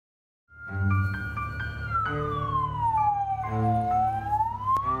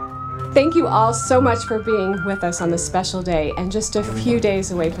Thank you all so much for being with us on this special day and just a few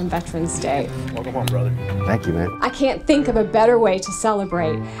days away from Veterans Day. Welcome home, brother. Thank you, man. I can't think of a better way to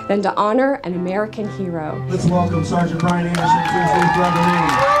celebrate than to honor an American hero. Let's welcome Sergeant Bryan Anderson to his brother.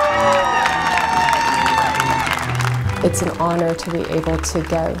 It's an honor to be able to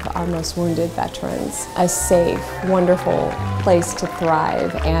give our most wounded veterans a safe, wonderful place to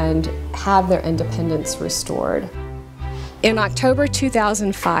thrive and have their independence restored. In October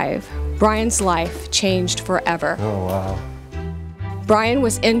 2005, Bryan's life changed forever. Oh, wow. Bryan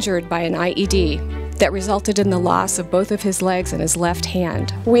was injured by an IED that resulted in the loss of both of his legs and his left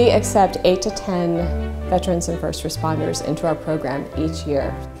hand. We accept 8 to 10 veterans and first responders into our program each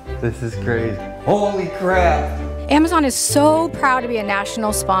year. This is crazy. Holy crap! Amazon is so proud to be a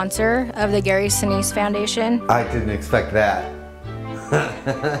national sponsor of the Gary Sinise Foundation. I didn't expect that.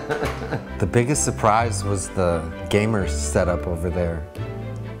 The biggest surprise was the gamer setup over there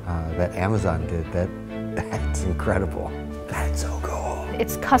that Amazon did. That's incredible. That's so cool.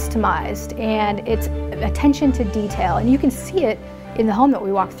 It's customized and it's attention to detail, and you can see it in the home that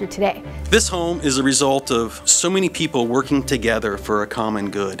we walked through today. This home is a result of so many people working together for a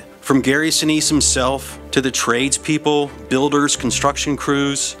common good. From Gary Sinise himself to the tradespeople, builders, construction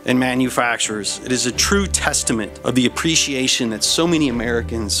crews, and manufacturers, it is a true testament of the appreciation that so many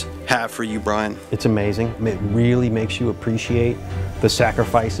Americans have for you, Bryan. It's amazing. It really makes you appreciate the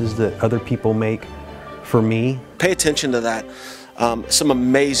sacrifices that other people make for me. Pay attention to that. Some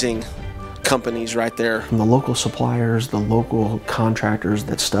amazing companies right there. From the local suppliers, the local contractors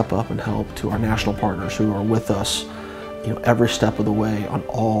that step up and help, to our national partners who are with us, every step of the way on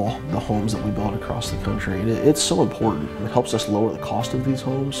all the homes that we build across the country. It's so important. It helps us lower the cost of these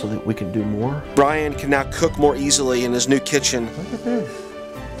homes so that we can do more. Bryan can now cook more easily in his new kitchen. Look at this.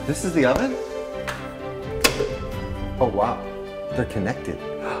 This is the oven? Oh, wow. They're connected.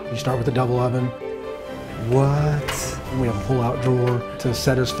 You start with the double oven. What? We have a pull-out drawer to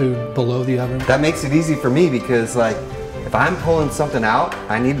set his food below the oven. That makes it easy for me because, like, if I'm pulling something out,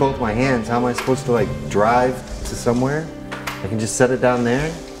 I need both my hands. How am I supposed to, like, drive to somewhere? I can just set it down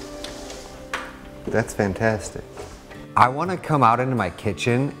there. That's fantastic. I want to come out into my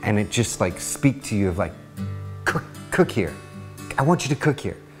kitchen and it just, like, speak to you of, like, cook here. I want you to cook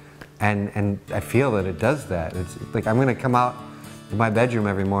here. And I feel that it does that. It's like I'm going to come out in my bedroom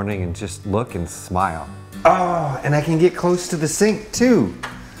every morning and just look and smile. Oh, and I can get close to the sink too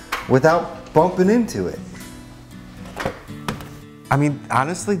without bumping into it. I mean,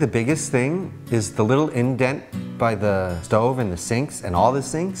 honestly, the biggest thing is the little indent by the stove and the sinks and all the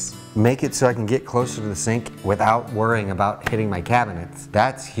sinks. Make it so I can get closer to the sink without worrying about hitting my cabinets.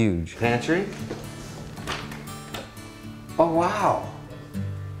 That's huge. Pantry. Oh, wow.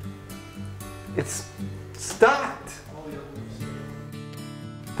 It's stocked.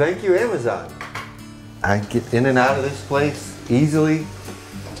 Thank you, Amazon. I get in and out of this place easily.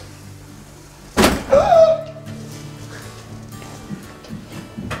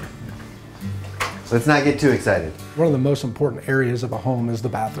 Let's not get too excited. One of the most important areas of a home is the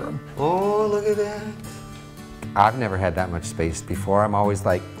bathroom. Oh, look at that. I've never had that much space before. I'm always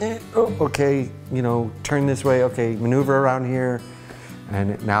like, oh, okay, turn this way, okay, maneuver around here.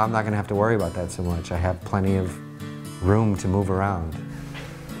 And now I'm not gonna have to worry about that so much. I have plenty of room to move around.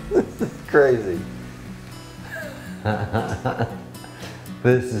 This is crazy.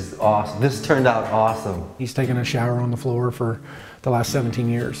 This is awesome. This turned out awesome. He's taken a shower on the floor for the last 17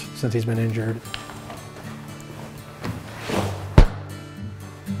 years since he's been injured.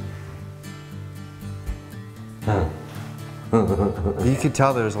 You could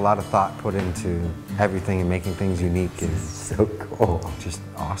tell there's a lot of thought put into everything and making things unique. Is so cool. Just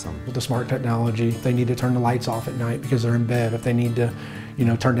awesome. With the smart technology, if they need to turn the lights off at night because they're in bed, if they need to,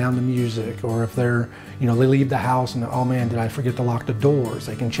 turn down the music, or if they're, they leave the house and, oh man, did I forget to lock the doors?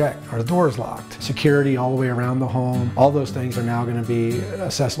 They can check, are the doors locked? Security all the way around the home. All those things are now going to be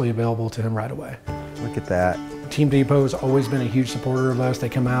accessibly available to him right away. Look at that. Team Depot has always been a huge supporter of us. They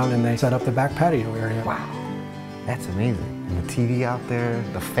come out and they set up the back patio area. Wow, that's amazing. And the TV out there,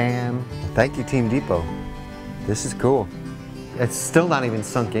 the fan. Thank you, Team Depot. This is cool. It's still not even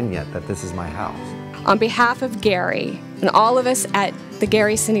sunk in yet that this is my house. On behalf of Gary and all of us at the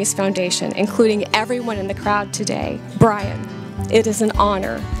Gary Sinise Foundation, including everyone in the crowd today, Bryan, it is an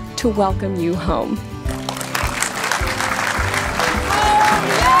honor to welcome you home.